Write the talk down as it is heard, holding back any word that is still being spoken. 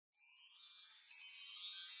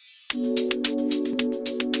Hi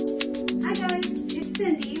guys, it's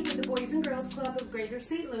Cindy with the Boys and Girls Club of Greater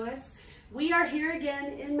St. Louis. We are here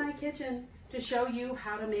again in my kitchen to show you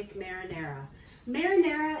how to make marinara.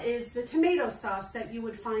 Marinara is the tomato sauce that you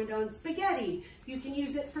would find on spaghetti. You can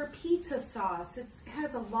use it for pizza sauce. It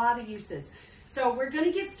has a lot of uses. So we're going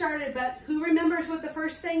to get started, but who remembers what the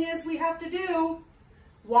first thing is we have to do?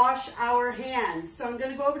 Wash our hands. So I'm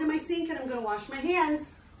going to go over to my sink and I'm going to wash my hands.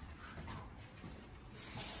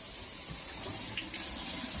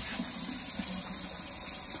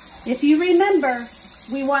 If you remember,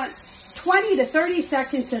 we want 20 to 30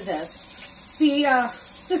 seconds of this.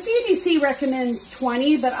 The CDC recommends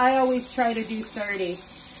 20, but I always try to do 30.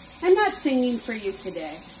 I'm not singing for you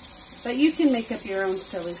today, but you can make up your own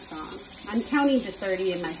silly song. I'm counting to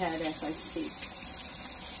 30 in my head as I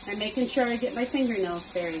speak. I'm making sure I get my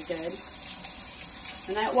fingernails very good.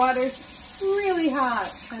 And that water's really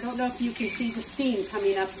hot. I don't know if you can see the steam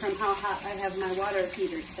coming up from how hot I have my water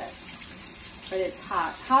heater set. But it's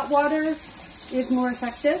hot. Hot water is more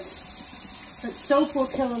effective, but soap will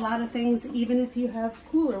kill a lot of things even if you have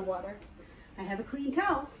cooler water. I have a clean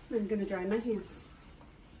towel. I'm going to dry my hands.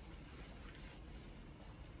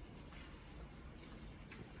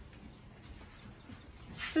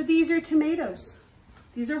 So these are tomatoes.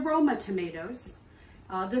 These are Roma tomatoes.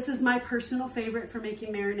 This is my personal favorite for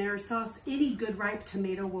making marinara sauce. Any good ripe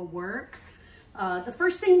tomato will work. The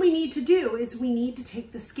first thing we need to do is we need to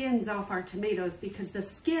take the skins off our tomatoes because the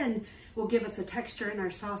skin will give us a texture in our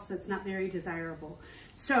sauce that's not very desirable.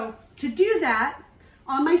 So to do that,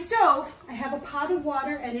 on my stove, I have a pot of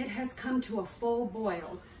water and it has come to a full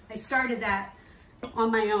boil. I started that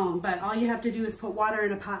on my own, but all you have to do is put water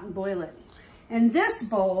in a pot and boil it. In this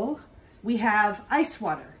bowl, we have ice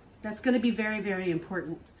water. That's going to be very, very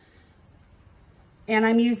important. And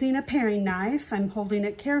I'm using a paring knife. I'm holding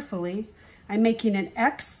it carefully. I'm making an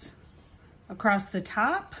X across the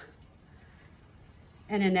top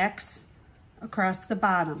and an X across the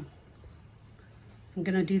bottom. I'm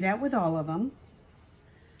going to do that with all of them.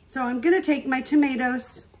 So I'm going to take my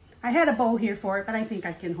tomatoes. I had a bowl here for it, but I think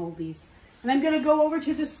I can hold these. And I'm going to go over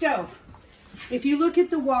to the stove. If you look at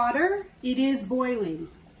the water, it is boiling.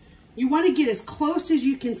 You want to get as close as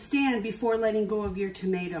you can stand before letting go of your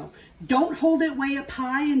tomato. Don't hold it way up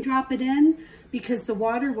high and drop it in because the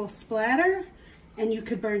water will splatter and you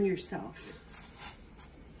could burn yourself.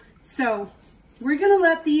 So we're going to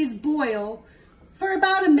let these boil for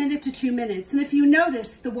about 1 to 2 minutes. And if you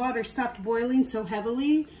notice, the water stopped boiling so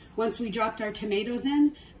heavily once we dropped our tomatoes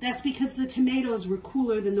in. That's because the tomatoes were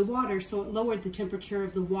cooler than the water, so it lowered the temperature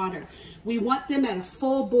of the water. We want them at a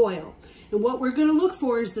full boil. And what we're going to look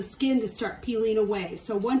for is the skin to start peeling away.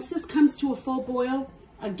 So once this comes to a full boil,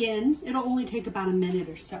 again, it'll only take about 1 minute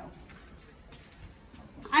or so.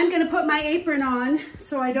 I'm going to put my apron on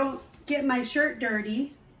so I don't get my shirt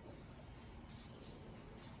dirty.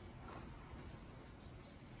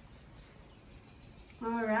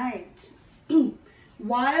 All right.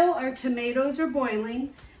 While our tomatoes are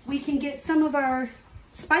boiling, we can get some of our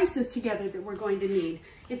spices together that we're going to need.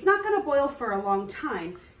 It's not going to boil for a long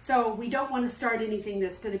time, so we don't want to start anything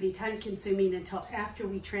that's going to be time consuming until after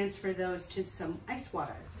we transfer those to some ice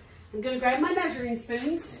water. I'm going to grab my measuring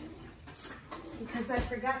spoons because I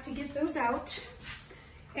forgot to get those out.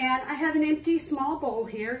 And I have an empty small bowl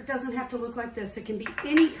here. It doesn't have to look like this. It can be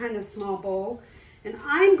any kind of small bowl. And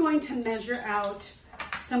I'm going to measure out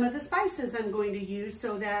some of the spices I'm going to use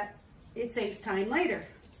so that it saves time later.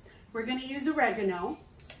 We're going to use oregano.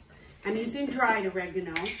 I'm using dried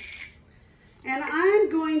oregano. And I'm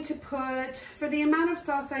going to put, for the amount of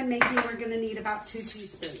sauce I'm making, we're going to need about 2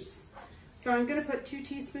 teaspoons. So I'm going to put 2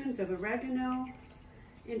 teaspoons of oregano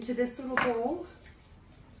into this little bowl.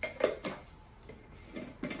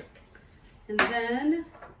 And then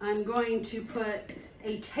I'm going to put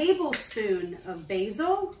a tablespoon of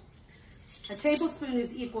basil. A tablespoon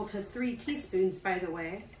is equal to 3 teaspoons, by the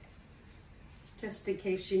way, just in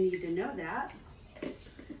case you need to know that.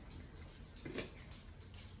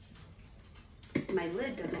 My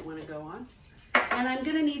lid doesn't want to go on. And I'm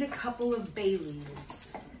going to need a couple of bay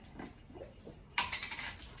leaves.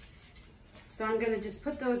 So I'm going to just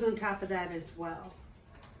put those on top of that as well.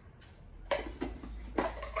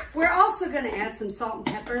 We're also going to add some salt and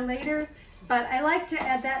pepper later, but I like to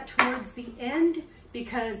add that towards the end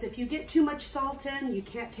because if you get too much salt in, you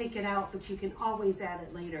can't take it out, but you can always add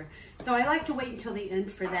it later. So I like to wait until the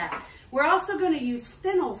end for that. We're also going to use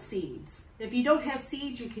fennel seeds. If you don't have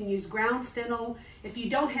seeds, you can use ground fennel. If you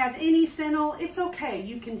don't have any fennel, it's okay.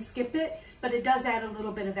 You can skip it, but it does add a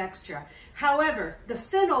little bit of extra. However, the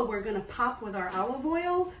fennel we're going to pop with our olive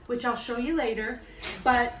oil, which I'll show you later,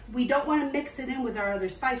 but we don't want to mix it in with our other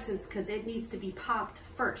spices because it needs to be popped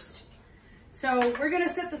first. So we're going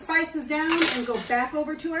to set the spices down and go back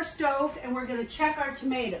over to our stove, and we're going to check our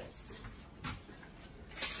tomatoes.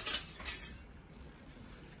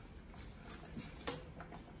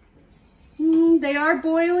 They are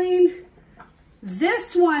boiling.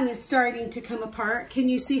 This one is starting to come apart. Can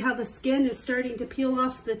you see how the skin is starting to peel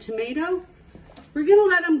off the tomato? We're going to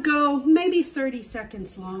let them go maybe 30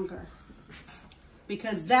 seconds longer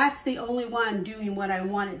because that's the only one doing what I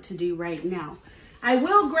want it to do right now. I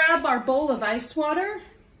will grab our bowl of ice water.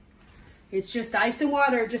 It's just ice and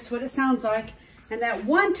water, just what it sounds like. And that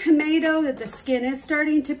one tomato that the skin is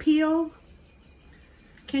starting to peel,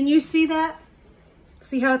 can you see that?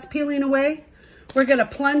 See how it's peeling away? We're gonna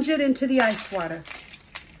plunge it into the ice water.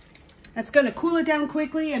 That's gonna cool it down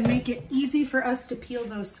quickly and make it easy for us to peel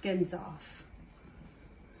those skins off.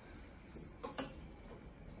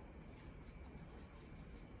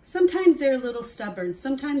 Sometimes they're a little stubborn.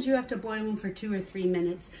 Sometimes you have to boil them for 2 or 3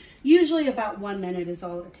 minutes. Usually about 1 minute is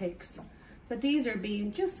all it takes. But these are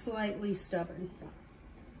being just slightly stubborn.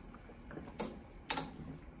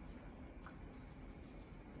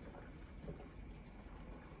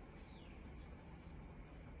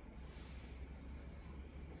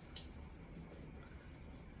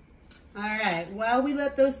 All right, while we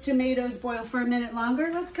let those tomatoes boil for a minute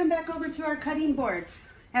longer, let's come back over to our cutting board.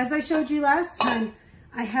 As I showed you last time,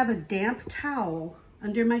 I have a damp towel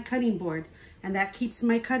under my cutting board, and that keeps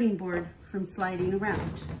my cutting board from sliding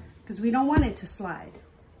around because we don't want it to slide.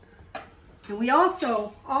 And we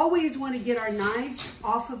also always want to get our knives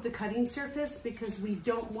off of the cutting surface because we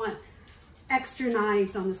don't want extra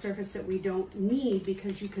knives on the surface that we don't need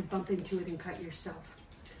because you could bump into it and cut yourself.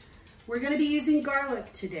 We're going to be using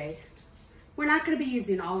garlic today. We're not going to be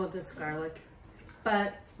using all of this garlic,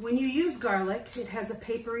 but when you use garlic, it has a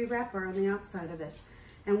papery wrapper on the outside of it,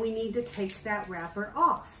 and we need to take that wrapper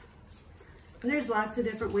off. And there's lots of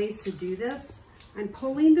different ways to do this. I'm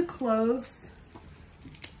pulling the cloves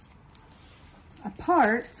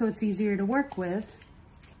apart so it's easier to work with.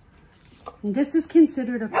 And this is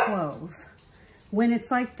considered a clove. When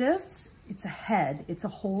it's like this, it's a head. It's a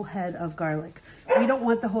whole head of garlic. We don't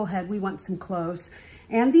want the whole head. We want some cloves.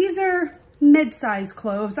 And these are mid-sized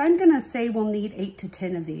cloves. I'm going to say we'll need 8 to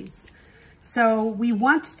 10 of these. So we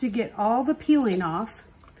want to get all the peeling off.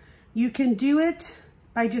 You can do it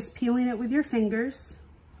by just peeling it with your fingers.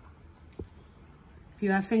 If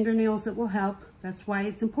you have fingernails, it will help. That's why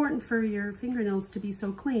it's important for your fingernails to be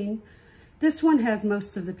so clean. This one has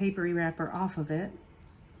most of the papery wrapper off of it.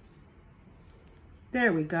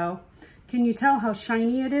 There we go. Can you tell how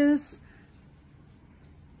shiny it is?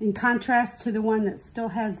 In contrast to the one that still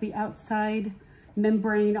has the outside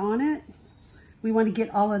membrane on it. We want to get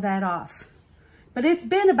all of that off. But it's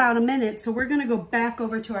been about a minute, so we're going to go back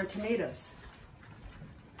over to our tomatoes.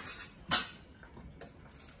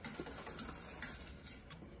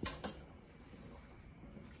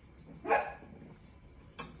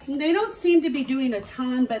 They don't seem to be doing a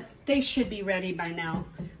ton, but they should be ready by now.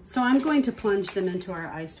 So I'm going to plunge them into our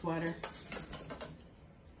ice water.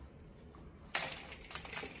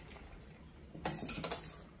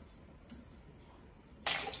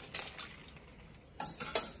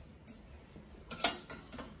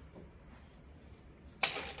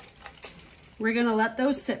 We're going to let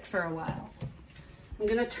those sit for a while. I'm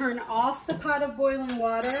going to turn off the pot of boiling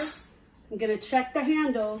water. I'm going to check the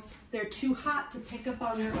handles. They're too hot to pick up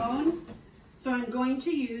on their own. So I'm going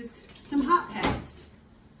to use some hot pads.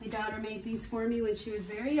 My daughter made these for me when she was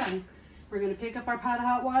very young. We're going to pick up our pot of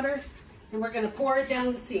hot water and we're going to pour it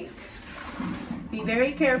down the sink. Be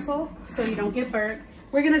very careful so you don't get burnt.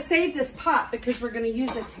 We're going to save this pot because we're going to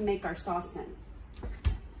use it to make our sauce in.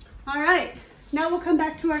 All right. Now we'll come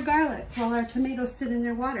back to our garlic while our tomatoes sit in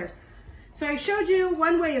their water. So I showed you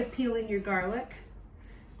one way of peeling your garlic.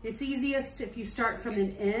 It's easiest if you start from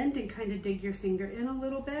an end and kind of dig your finger in a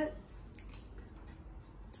little bit.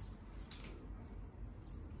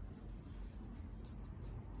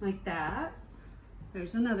 Like that.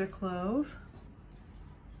 There's another clove.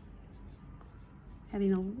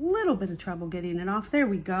 Having a little bit of trouble getting it off. There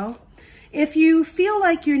we go. If you feel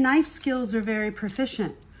like your knife skills are very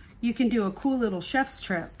proficient, you can do a cool little chef's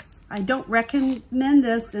trick. I don't recommend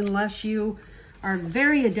this unless you are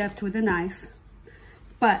very adept with a knife.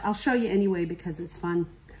 but I'll show you anyway because it's fun.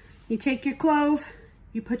 You take your clove,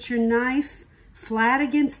 you put your knife flat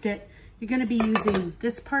against it. You're gonna be using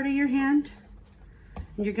this part of your hand,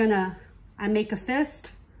 and you're gonna, I make a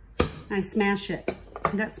fist, and I smash it.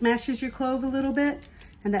 And that smashes your clove a little bit,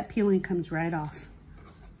 and that peeling comes right off.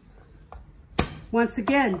 Once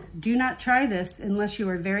again, do not try this unless you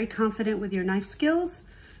are very confident with your knife skills,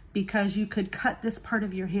 because you could cut this part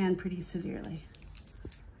of your hand pretty severely.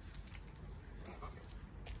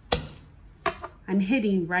 I'm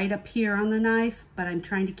hitting right up here on the knife, but I'm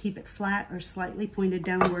trying to keep it flat or slightly pointed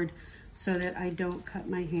downward so that I don't cut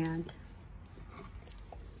my hand.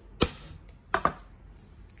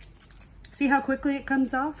 See how quickly it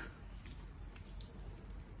comes off?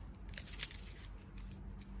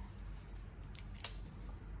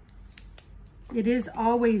 It is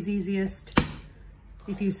always easiest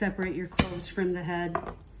if you separate your cloves from the head.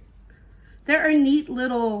 There are neat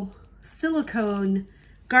little silicone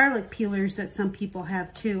garlic peelers that some people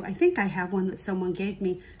have too. I think I have one that someone gave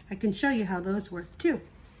me. I can show you how those work too.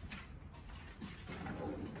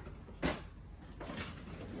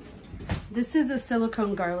 This is a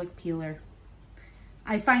silicone garlic peeler.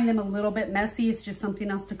 I find them a little bit messy. It's just something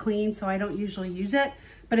else to clean, so I don't usually use it.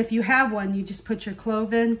 But if you have one, you just put your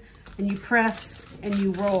clove in and you press and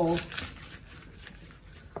you roll.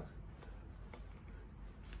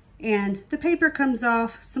 And the paper comes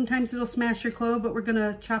off. Sometimes it'll smash your clove, but we're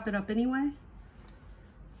gonna chop it up anyway.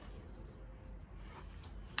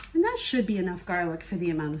 And that should be enough garlic for the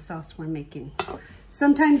amount of sauce we're making.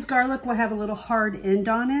 Sometimes garlic will have a little hard end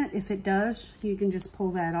on it. If it does, you can just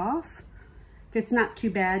pull that off. If it's not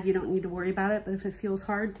too bad, you don't need to worry about it, but if it feels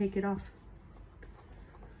hard, take it off.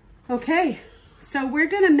 Okay, so we're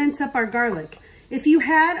gonna mince up our garlic. If you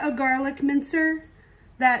had a garlic mincer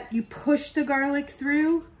that you push the garlic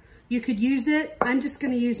through, you could use it. I'm just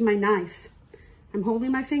gonna use my knife. I'm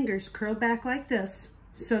holding my fingers curled back like this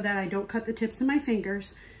so that I don't cut the tips of my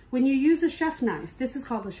fingers. When you use a chef knife, this is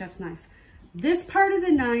called a chef's knife, this part of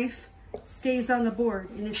the knife stays on the board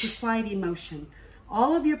and it's a sliding motion.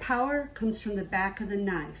 All of your power comes from the back of the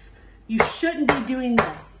knife. You shouldn't be doing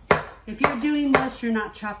this. If you're doing this, you're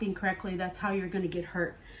not chopping correctly. That's how you're gonna get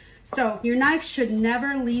hurt. So your knife should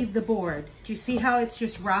never leave the board. Do you see how it's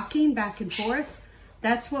just rocking back and forth?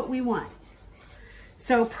 That's what we want.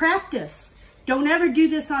 So practice. Don't ever do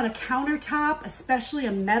this on a countertop, especially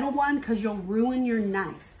a metal one, because you'll ruin your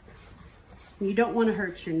knife. You don't want to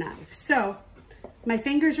hurt your knife. So my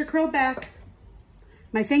fingers are curled back.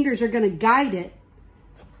 My fingers are going to guide it,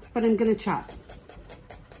 but I'm going to chop.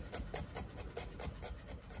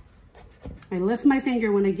 I lift my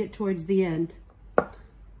finger when I get towards the end.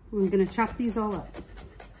 I'm going to chop these all up.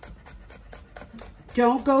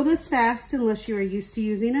 Don't go this fast unless you are used to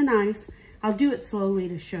using a knife. I'll do it slowly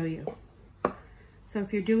to show you. So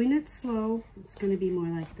if you're doing it slow, it's going to be more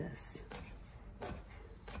like this.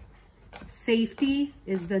 Safety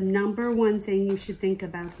is the #1 thing you should think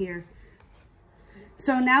about here.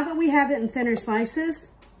 So now that we have it in thinner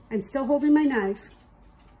slices, I'm still holding my knife,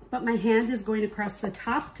 but my hand is going across the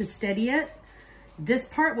top to steady it. This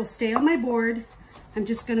part will stay on my board. I'm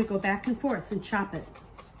just going to go back and forth and chop it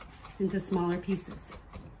into smaller pieces.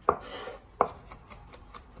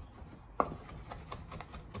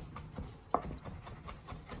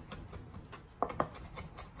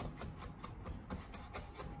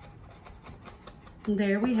 And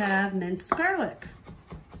there we have minced garlic.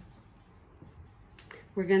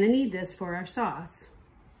 We're going to need this for our sauce.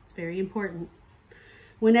 It's very important.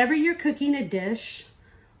 Whenever you're cooking a dish,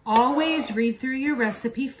 always read through your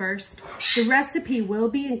recipe first. The recipe will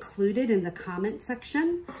be included in the comment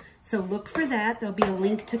section, so look for that. There'll be a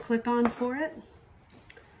link to click on for it.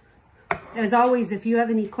 As always, if you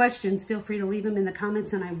have any questions, feel free to leave them in the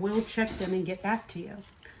comments and I will check them and get back to you.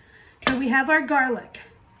 So we have our garlic.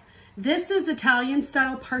 This is Italian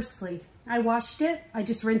style parsley. I washed it. I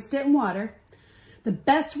just rinsed it in water. The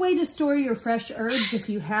best way to store your fresh herbs, if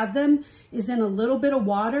you have them, is in a little bit of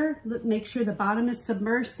water. Make sure the bottom is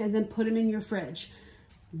submerged and then put them in your fridge.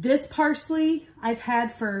 This parsley I've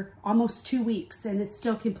had for almost 2 weeks and it's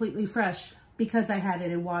still completely fresh because I had it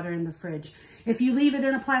in water in the fridge. If you leave it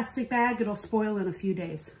in a plastic bag, it'll spoil in a few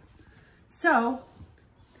days. So,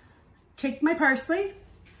 take my parsley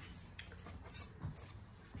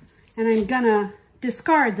and I'm gonna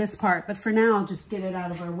discard this part, but for now I'll just get it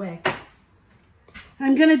out of our way.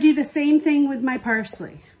 I'm gonna do the same thing with my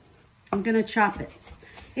parsley. I'm gonna chop it.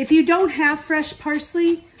 If you don't have fresh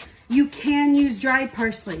parsley, you can use dried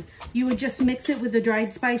parsley. You would just mix it with the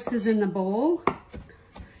dried spices in the bowl.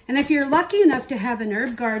 And if you're lucky enough to have an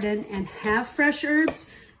herb garden and have fresh herbs,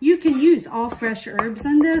 you can use all fresh herbs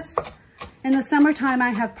on this. In the summertime, I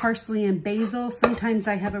have parsley and basil. Sometimes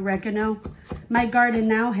I have oregano. My garden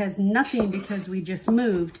now has nothing because we just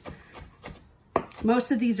moved.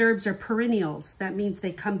 Most of these herbs are perennials. That means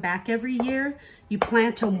they come back every year. You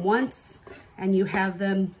plant them once and you have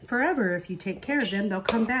them forever. If you take care of them, they'll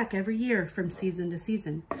come back every year from season to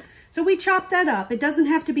season. So we chop that up. It doesn't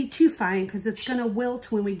have to be too fine because it's going to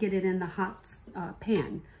wilt when we get it in the hot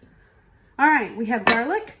pan. All right, we have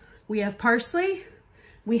garlic, we have parsley,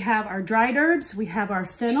 we have our dried herbs, we have our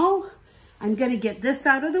fennel. I'm going to get this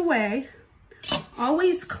out of the way.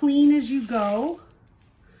 Always clean as you go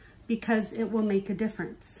because it will make a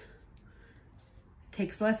difference.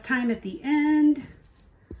 Takes less time at the end.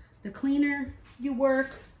 The cleaner you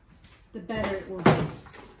work, the better it will be.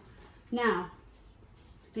 Now,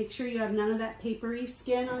 make sure you have none of that papery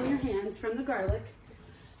skin on your hands from the garlic.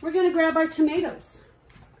 We're going to grab our tomatoes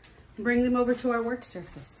and bring them over to our work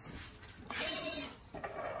surface.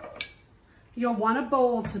 You'll want a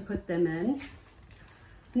bowl to put them in.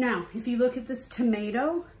 Now, if you look at this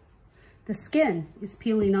tomato, the skin is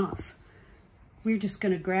peeling off. We're just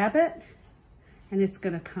going to grab it and it's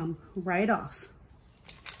going to come right off.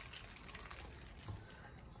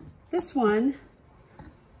 This one,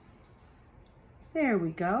 there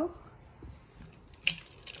we go.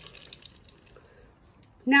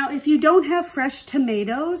 Now, if you don't have fresh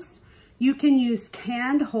tomatoes, you can use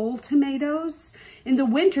canned whole tomatoes. In the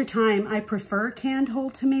wintertime, I prefer canned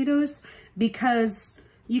whole tomatoes because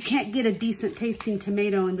you can't get a decent tasting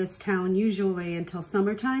tomato in this town usually until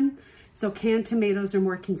summertime. So canned tomatoes are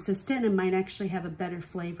more consistent and might actually have a better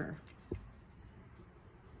flavor.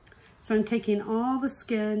 So I'm taking all the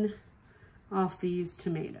skin off these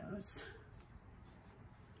tomatoes.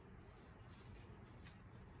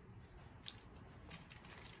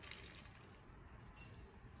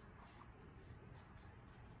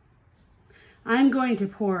 I'm going to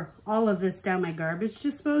pour all of this down my garbage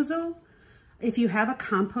disposal. If you have a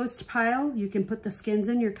compost pile, you can put the skins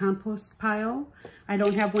in your compost pile. I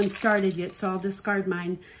don't have one started yet, so I'll discard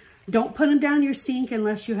mine. Don't put them down your sink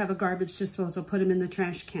unless you have a garbage disposal. Put them in the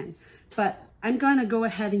trash can. But I'm going to go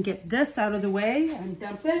ahead and get this out of the way and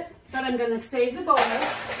dump it. But I'm going to save the bowl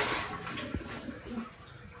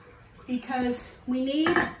because we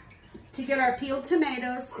need to get our peeled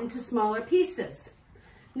tomatoes into smaller pieces.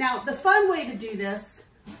 Now, the fun way to do this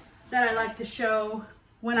that I like to show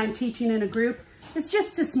when I'm teaching in a group is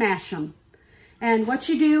just to smash them. And what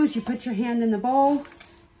you do is you put your hand in the bowl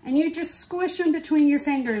and you just squish them between your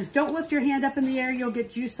fingers. Don't lift your hand up in the air, you'll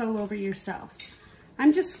get juice all over yourself.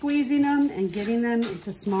 I'm just squeezing them and getting them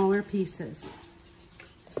into smaller pieces.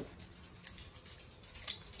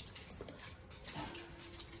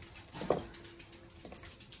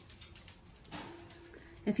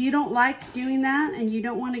 If you don't like doing that and you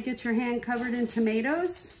don't want to get your hand covered in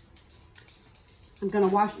tomatoes, I'm going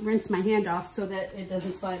to rinse my hand off so that it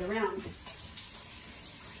doesn't slide around.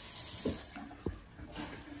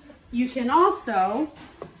 You can also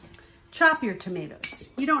chop your tomatoes.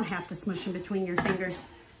 You don't have to smush them between your fingers.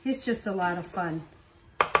 It's just a lot of fun.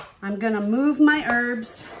 I'm going to move my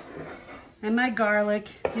herbs and my garlic.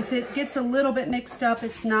 If it gets a little bit mixed up,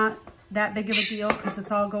 it's not that big of a deal because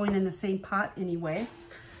it's all going in the same pot anyway.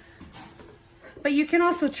 But you can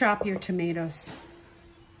also chop your tomatoes,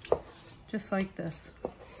 just like this.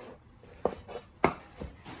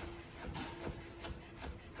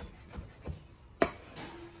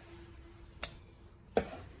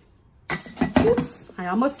 Oops, I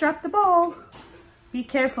almost dropped the bowl. Be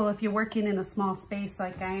careful if you're working in a small space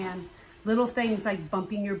like I am. Little things like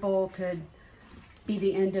bumping your bowl could be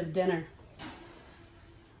the end of dinner.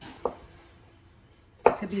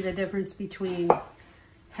 Could be the difference between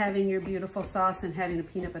having your beautiful sauce and having a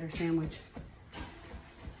peanut butter sandwich.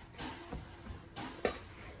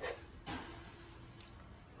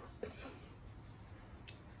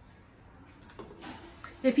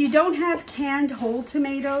 If you don't have canned whole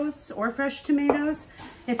tomatoes or fresh tomatoes,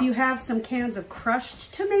 if you have some cans of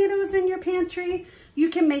crushed tomatoes in your pantry, you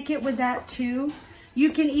can make it with that too.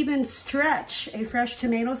 You can even stretch a fresh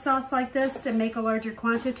tomato sauce like this and make a larger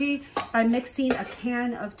quantity by mixing a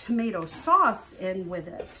can of tomato sauce in with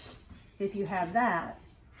it, if you have that.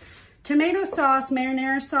 Tomato sauce,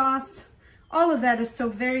 marinara sauce, all of that is so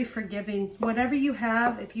very forgiving. Whatever you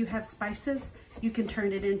have, if you have spices, you can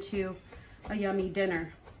turn it into a yummy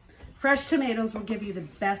dinner. Fresh tomatoes will give you the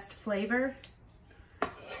best flavor,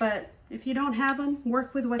 but if you don't have them,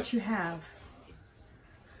 work with what you have.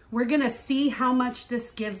 We're gonna see how much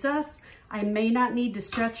this gives us. I may not need to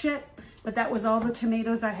stretch it, but that was all the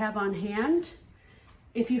tomatoes I have on hand.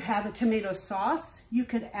 If you have a tomato sauce, you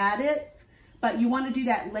could add it, but you wanna do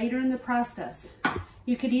that later in the process.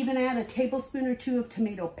 You could even add a tablespoon or two of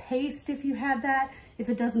tomato paste if you had that, if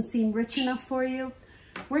it doesn't seem rich enough for you.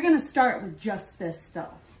 We're gonna start with just this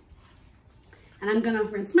though. And I'm gonna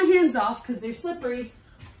rinse my hands off because they're slippery.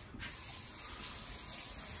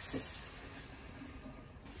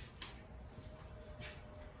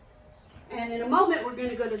 And in a moment, we're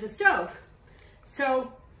gonna go to the stove.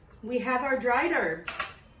 So we have our dried herbs.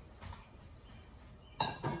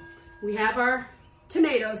 We have our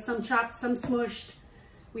tomatoes, some chopped, some smushed.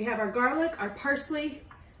 We have our garlic, our parsley,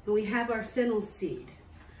 and we have our fennel seed.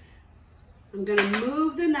 I'm gonna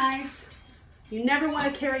move the knife. You never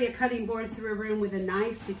wanna carry a cutting board through a room with a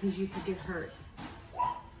knife because you could get hurt.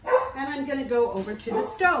 And I'm gonna go over to the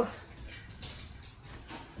stove.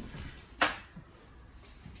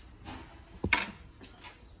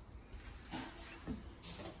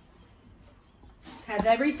 Have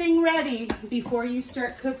everything ready before you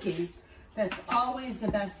start cooking. That's always the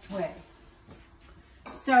best way.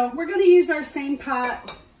 So we're gonna use our same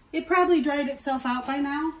pot. It probably dried itself out by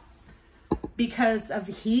now because of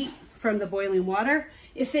the heat from the boiling water.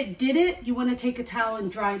 If it didn't, you wanna take a towel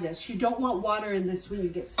and dry this. You don't want water in this when you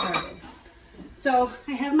get started. So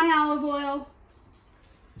I have my olive oil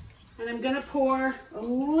and I'm gonna pour a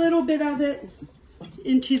little bit of it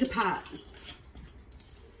into the pot.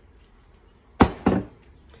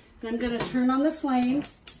 And I'm gonna turn on the flame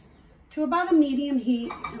to about a medium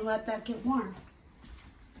heat and let that get warm.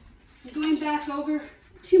 I'm going back over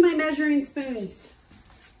to my measuring spoons.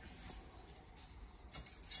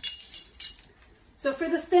 So for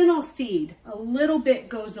the fennel seed, a little bit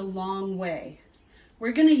goes a long way.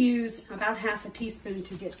 We're gonna use about half a teaspoon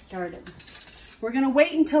to get started. We're gonna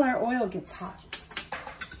wait until our oil gets hot.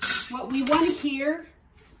 What we want here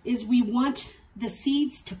is we want the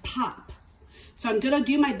seeds to pop. So I'm gonna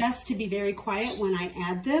do my best to be very quiet when I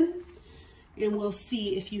add them, and we'll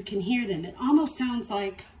see if you can hear them. It almost sounds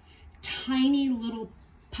like tiny little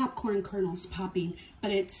popcorn kernels popping, but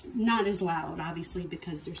it's not as loud, obviously,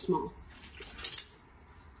 because they're small.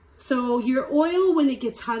 So your oil, when it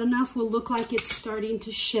gets hot enough, will look like it's starting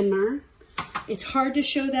to shimmer. It's hard to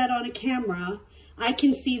show that on a camera. I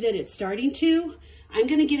can see that it's starting to. I'm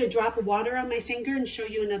gonna get a drop of water on my finger and show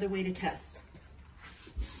you another way to test.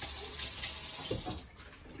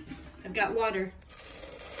 I've got water.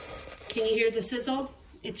 Can you hear the sizzle?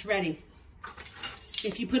 It's ready.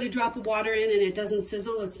 If you put a drop of water in and it doesn't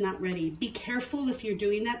sizzle, it's not ready. Be careful if you're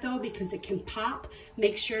doing that though, because it can pop.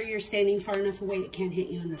 Make sure you're standing far enough away it can't hit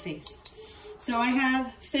you in the face. So I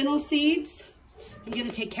have fennel seeds. I'm gonna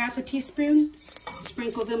take half a teaspoon,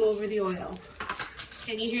 sprinkle them over the oil.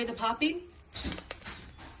 Can you hear the popping?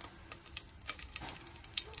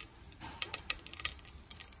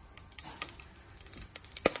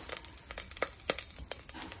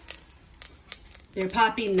 They're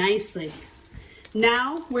popping nicely.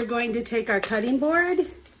 Now we're going to take our cutting board and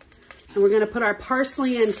we're going to put our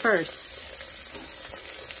parsley in first.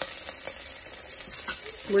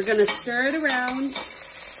 We're going to stir it around.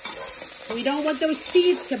 We don't want those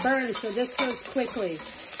seeds to burn, so this goes quickly.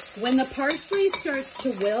 When the parsley starts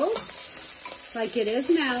to wilt, like it is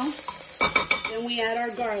now, then we add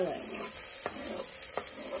our garlic.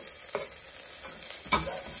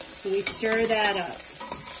 And we stir that up.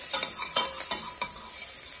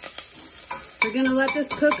 We're gonna let this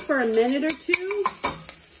cook for a minute or two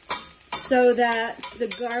so that the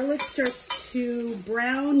garlic starts to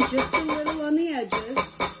brown just a little on the edges.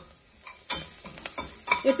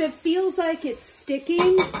 If it feels like it's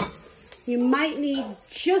sticking, you might need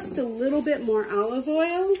just a little bit more olive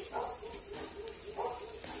oil.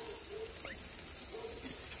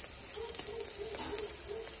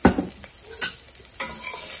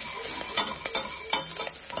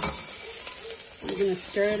 I'm gonna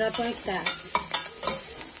stir it up like that.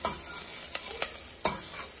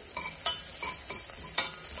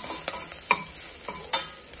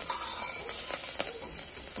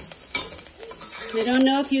 I don't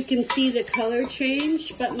know if you can see the color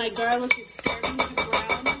change, but my garlic is starting to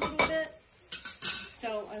brown a little bit.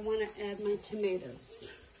 So I want to add my tomatoes.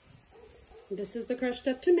 This is the crushed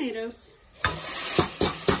up tomatoes.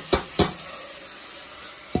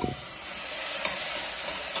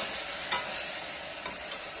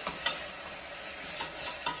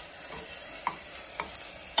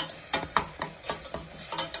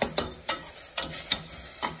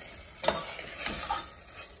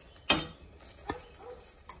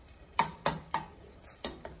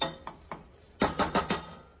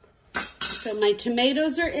 So my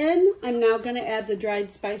tomatoes are in. I'm now going to add the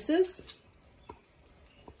dried spices.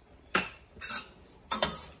 And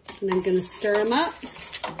I'm going to stir them up.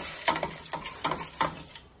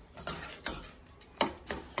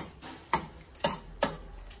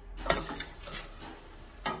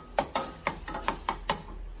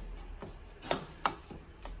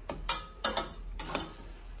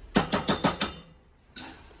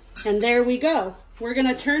 And there we go. We're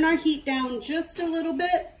gonna turn our heat down just a little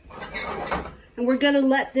bit, and we're gonna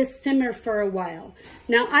let this simmer for a while.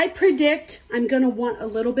 Now I predict I'm gonna want a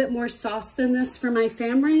little bit more sauce than this for my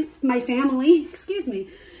family, excuse me.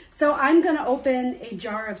 So I'm gonna open a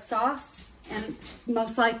jar of sauce and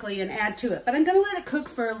most likely and add to it. But I'm gonna let it cook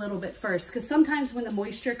for a little bit first, because sometimes when the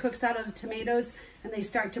moisture cooks out of the tomatoes and they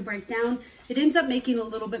start to break down, it ends up making a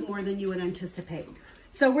little bit more than you would anticipate.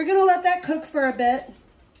 So we're gonna let that cook for a bit.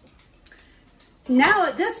 Now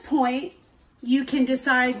at this point, you can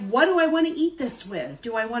decide, what do I want to eat this with?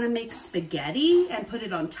 Do I want to make spaghetti and put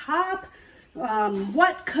it on top?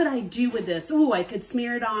 What could I do with this? Oh, I could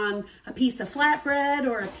smear it on a piece of flatbread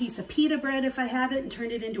or a piece of pita bread if I have it, and turn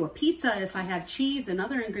it into a pizza if I have cheese and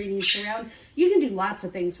other ingredients around. You can do lots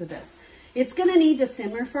of things with this. It's going to need to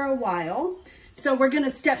simmer for a while. So we're going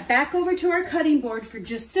to step back over to our cutting board for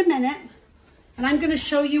just a minute, and I'm going to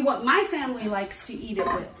show you what my family likes to eat it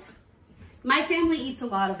with. My family eats a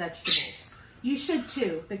lot of vegetables. You should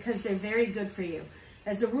too, because they're very good for you.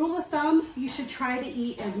 As a rule of thumb, you should try to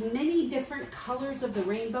eat as many different colors of the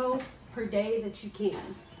rainbow per day that you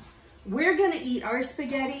can. We're gonna eat our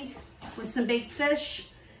spaghetti with some baked fish,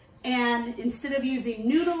 and instead of using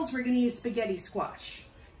noodles, we're gonna use spaghetti squash.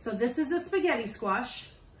 So this is a spaghetti squash.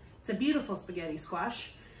 It's a beautiful spaghetti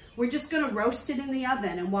squash. We're just gonna roast it in the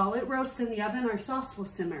oven, and while it roasts in the oven, our sauce will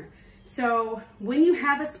simmer. So when you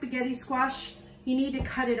have a spaghetti squash, you need to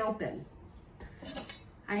cut it open.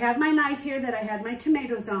 I have my knife here that I had my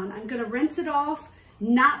tomatoes on. I'm gonna rinse it off,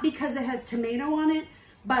 not because it has tomato on it,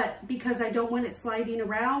 but because I don't want it sliding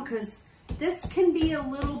around, because this can be a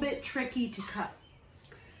little bit tricky to cut.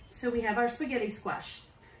 So we have our spaghetti squash.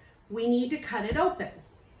 We need to cut it open,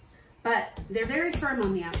 but they're very firm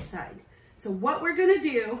on the outside. So what we're gonna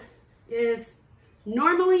do is,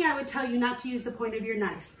 normally I would tell you not to use the point of your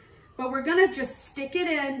knife, but we're gonna just stick it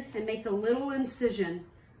in and make a little incision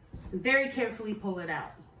and very carefully pull it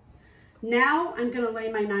out. Now I'm gonna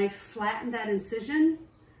lay my knife flat in that incision,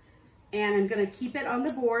 and I'm gonna keep it on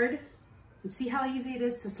the board, and see how easy it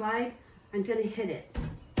is to slide? I'm gonna hit it.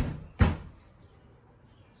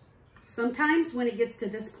 Sometimes when it gets to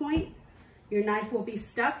this point, your knife will be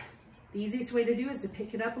stuck. The easiest way to do is to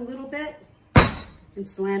pick it up a little bit and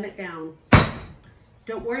slam it down.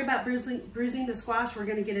 Don't worry about bruising the squash. We're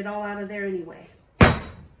gonna get it all out of there anyway.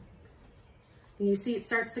 And you see it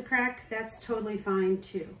starts to crack, that's totally fine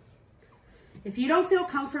too. If you don't feel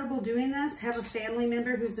comfortable doing this, have a family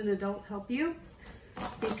member who's an adult help you,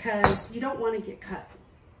 because you don't want to get cut.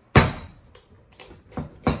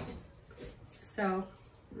 So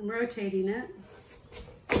I'm rotating it.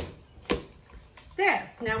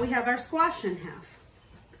 There, now we have our squash in half.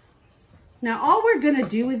 Now all we're gonna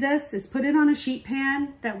do with this is put it on a sheet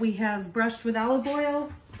pan that we have brushed with olive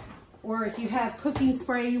oil, or if you have cooking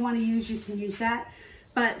spray you wanna use, you can use that.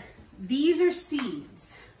 But these are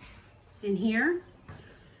seeds. In here,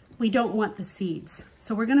 we don't want the seeds.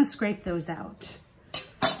 So we're gonna scrape those out.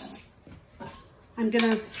 I'm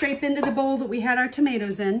gonna scrape into the bowl that we had our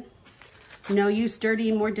tomatoes in. No use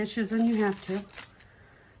dirtying more dishes than you have to.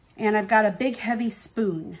 And I've got a big heavy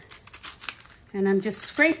spoon, and I'm just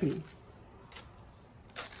scraping.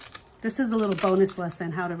 This is a little bonus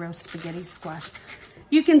lesson, how to roast spaghetti squash.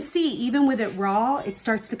 You can see, even with it raw, it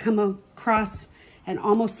starts to come across and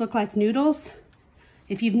almost look like noodles.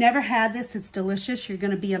 If you've never had this, it's delicious. You're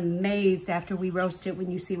gonna be amazed after we roast it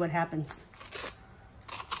when you see what happens.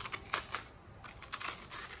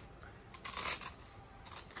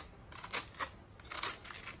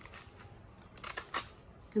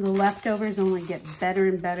 And the leftovers only get better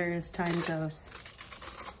and better as time goes.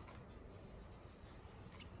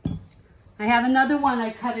 I have another one I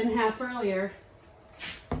cut in half earlier.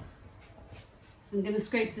 I'm gonna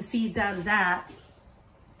scrape the seeds out of that.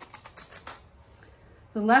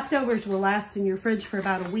 The leftovers will last in your fridge for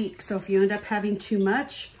about a week, so if you end up having too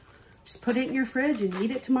much, just put it in your fridge and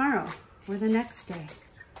eat it tomorrow or the next day.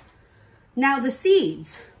 Now the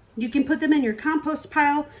seeds, you can put them in your compost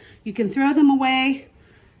pile, you can throw them away.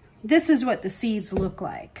 This is what the seeds look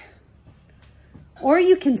like. Or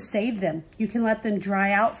you can save them. You can let them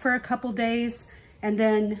dry out for a couple days and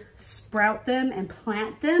then sprout them and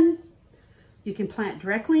plant them. You can plant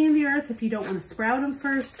directly in the earth if you don't want to sprout them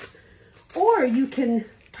first. Or you can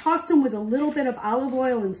toss them with a little bit of olive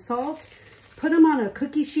oil and salt, put them on a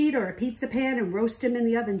cookie sheet or a pizza pan and roast them in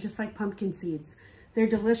the oven just like pumpkin seeds. They're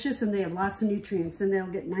delicious and they have lots of nutrients, and they'll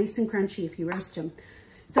get nice and crunchy if you roast them.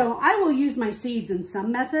 So I will use my seeds in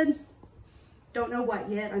some method. Don't know what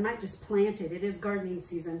yet. I might just plant it. It is gardening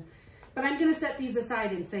season. But I'm going to set these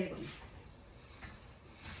aside and save them.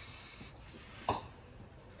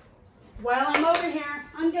 While I'm over here,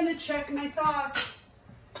 I'm gonna check my sauce.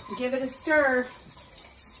 Give it a stir.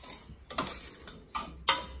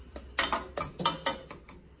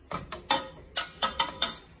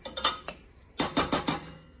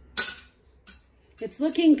 It's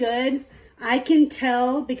looking good. I can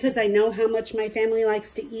tell because I know how much my family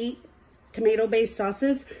likes to eat tomato-based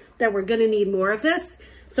sauces that we're gonna need more of this.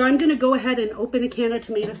 So I'm gonna go ahead and open a can of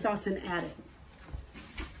tomato sauce and add it.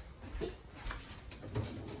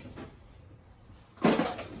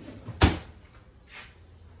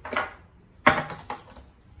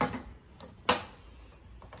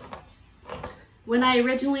 When I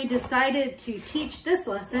originally decided to teach this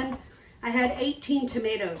lesson, I had 18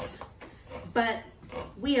 tomatoes, but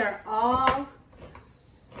we are all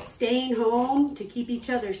staying home to keep each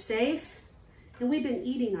other safe, and we've been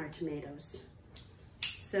eating our tomatoes.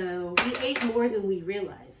 So we ate more than we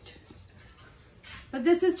realized. But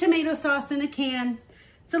this is tomato sauce in a can.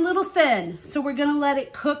 It's a little thin, so we're gonna let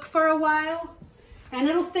it cook for a while, and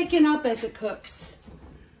it'll thicken up as it cooks.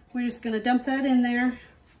 We're just gonna dump that in there.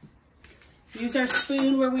 Use our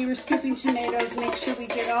spoon where we were scooping tomatoes, make sure we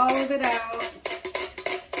get all of it out.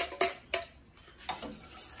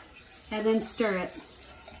 And then stir it.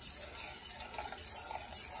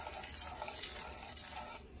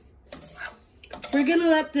 We're gonna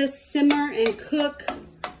let this simmer and cook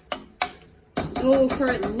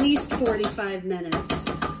for at least 45 minutes.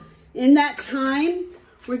 In that time,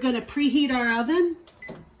 we're gonna preheat our oven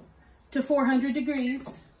to 400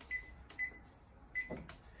 degrees.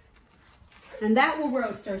 And that will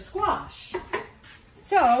roast our squash.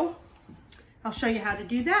 So, I'll show you how to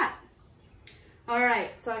do that. All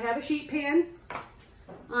right, so I have a sheet pan.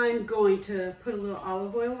 I'm going to put a little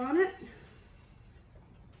olive oil on it.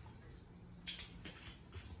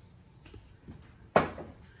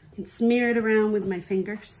 And smear it around with my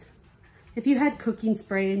fingers. If you had cooking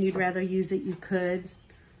spray and you'd rather use it, you could.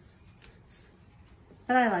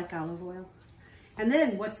 But I like olive oil. And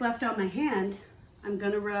then what's left on my hand, I'm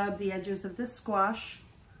gonna rub the edges of this squash,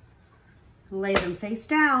 lay them face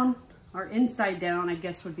down, or inside down, I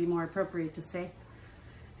guess would be more appropriate to say.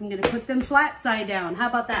 I'm gonna put them flat side down. How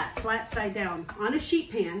about that? Flat side down on a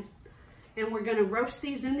sheet pan. And we're gonna roast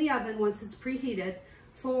these in the oven once it's preheated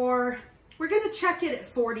for, we're gonna check it at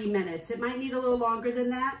 40 minutes. It might need a little longer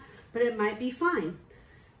than that, but it might be fine.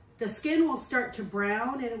 The skin will start to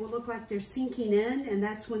brown and it will look like they're sinking in, and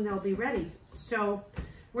that's when they'll be ready. So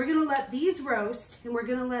we're gonna let these roast and we're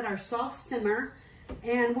gonna let our sauce simmer,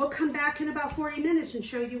 and we'll come back in about 40 minutes and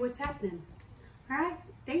show you what's happening. All right,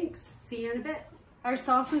 thanks. See you in a bit. Our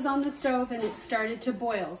sauce is on the stove and it started to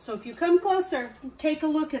boil. So if you come closer, take a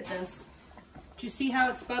look at this. Do you see how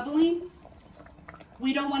it's bubbling?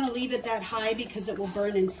 We don't wanna leave it that high because it will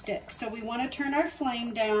burn and stick. So we wanna turn our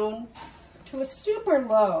flame down to a super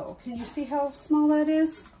low. Can you see how small that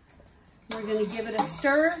is? We're gonna give it a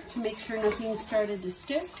stir to make sure nothing started to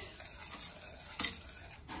stick.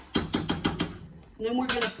 And then we're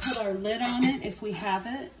gonna put our lid on it if we have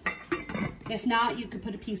it. If not, you could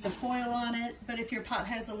put a piece of foil on it, but if your pot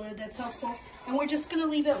has a lid, that's helpful. And we're just gonna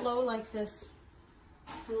leave it low like this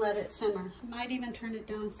and let it simmer. I might even turn it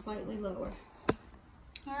down slightly lower.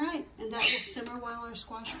 All right, and that will simmer while our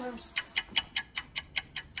squash roasts.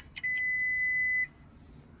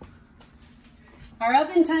 Our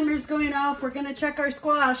oven timer is going off. We're gonna check our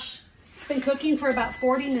squash. It's been cooking for about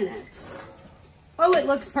 40 minutes. Oh, it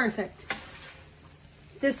looks perfect.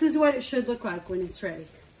 This is what it should look like when it's ready.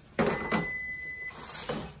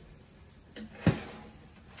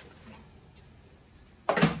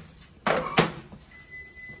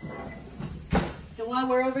 And while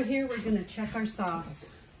we're over here, we're gonna check our sauce.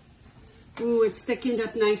 Ooh, it's thickened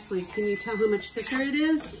up nicely. Can you tell how much thicker it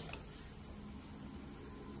is?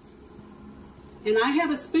 And I have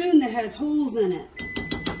a spoon that has holes in it,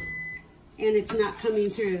 and it's not coming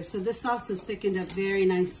through. So this sauce is thickened up very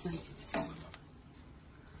nicely.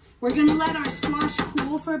 We're gonna let our squash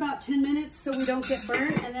cool for about 10 minutes so we don't get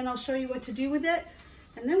burnt, and then I'll show you what to do with it.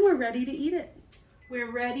 And then we're ready to eat it.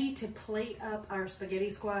 We're ready to plate up our spaghetti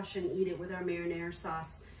squash and eat it with our marinara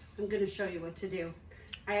sauce. I'm gonna show you what to do.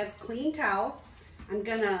 I have a clean towel. And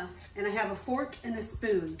I have a fork and a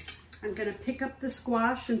spoon. I'm gonna pick up the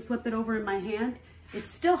squash and flip it over in my hand. It's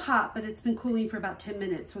still hot, but it's been cooling for about 10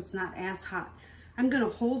 minutes, so it's not as hot. I'm gonna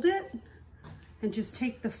hold it and just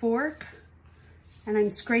take the fork, and I'm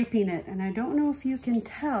scraping it. And I don't know if you can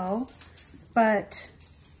tell, but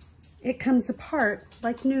it comes apart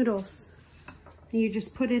like noodles. And you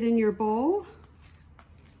just put it in your bowl.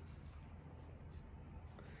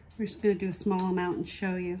 We're just gonna do a small amount and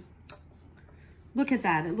show you. Look at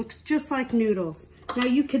that, it looks just like noodles. Now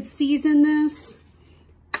you could season this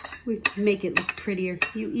We make it look prettier.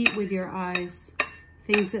 You eat with your eyes.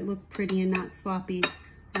 Things that look pretty and not sloppy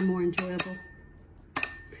are more enjoyable.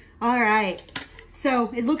 All right,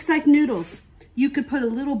 so it looks like noodles. You could put a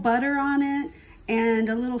little butter on it and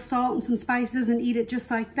a little salt and some spices and eat it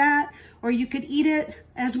just like that. Or you could eat it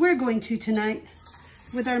as we're going to tonight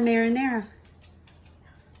with our marinara.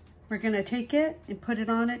 We're gonna take it and put it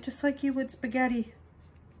on it just like you would spaghetti.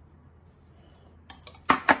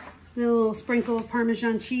 A little sprinkle of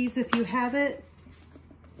Parmesan cheese if you have it.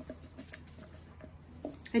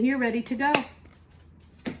 And you're ready to go.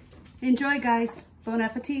 Enjoy, guys. Bon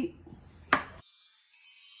appetit.